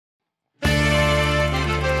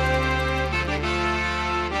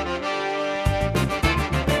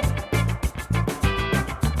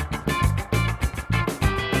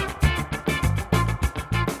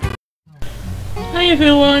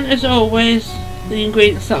everyone, as always, the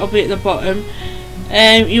ingredients that will be at the bottom.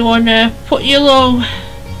 You want to put your low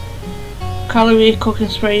calorie cooking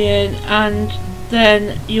spray in, and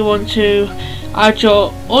then you want to add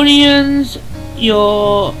your onions,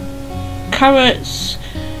 your carrots,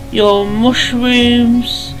 your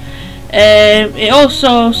mushrooms. It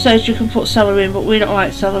also says you can put celery in, but we don't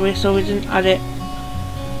like celery, so we didn't add it.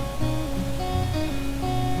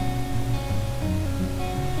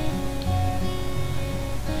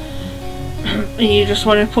 And you just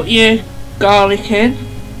want to put your garlic in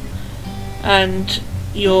and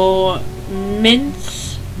your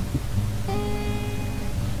mince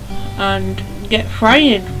and get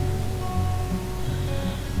frying.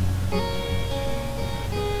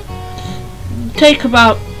 Take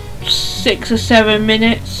about 6 or 7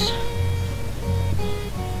 minutes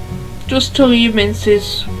just till your mince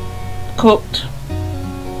is cooked.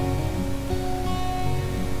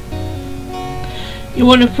 You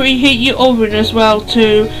want to preheat your oven as well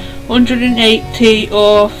to 180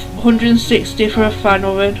 or 160 for a fan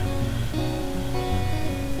oven.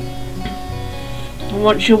 And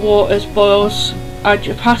once your water boils, add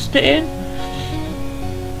your pasta in.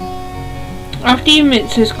 After your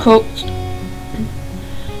mince is cooked,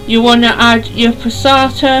 you want to add your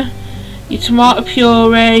passata, your tomato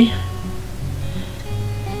puree,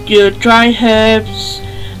 your dry herbs,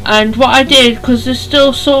 and what I did, because there's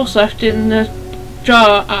still sauce left in the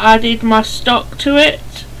jar, I added my stock to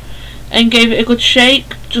it and gave it a good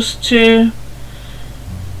shake just to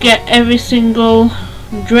get every single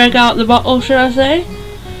dreg out the bottle, should I say.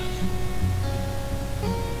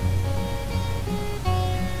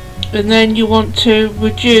 And then you want to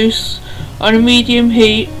reduce on a medium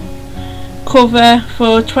heat, cover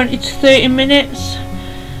for 20 to 30 minutes.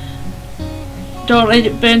 Don't let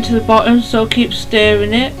it burn to the bottom, so keep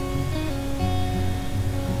stirring it.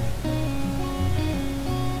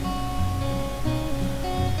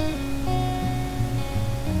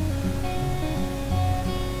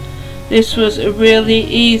 This was a really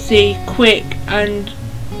easy, quick and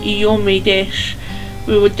yummy dish.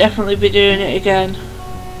 We would definitely be doing it again.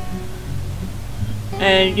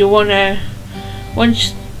 You want to,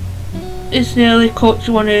 once it's nearly cooked,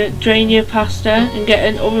 you want to drain your pasta and get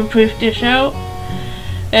an oven proof dish out.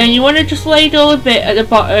 And you want to just ladle a bit at the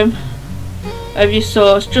bottom of your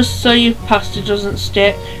sauce just so your pasta doesn't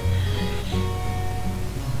stick.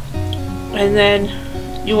 And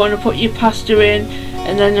then you want to put your pasta in,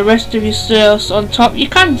 and then the rest of your sauce on top. You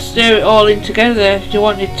can stir it all in together if you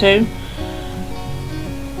wanted to.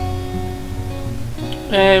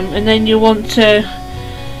 And then you want to,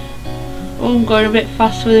 oh, I'm going a bit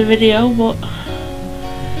fast for the video, but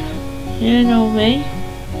you know me.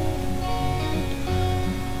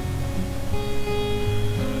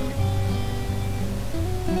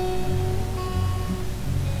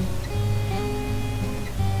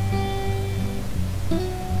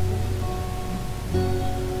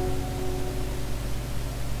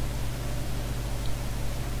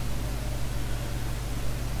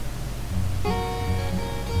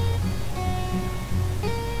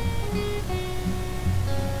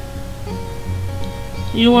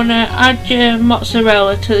 You want to add your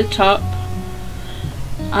mozzarella to the top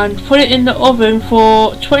and put it in the oven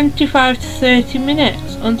for 25 to 30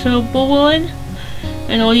 minutes until bubbling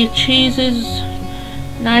and all your cheese is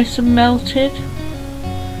nice and melted.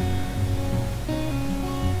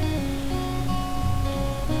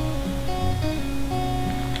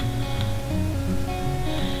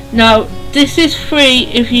 Now this is free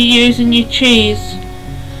if you're using your cheese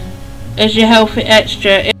as your healthy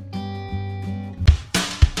extra.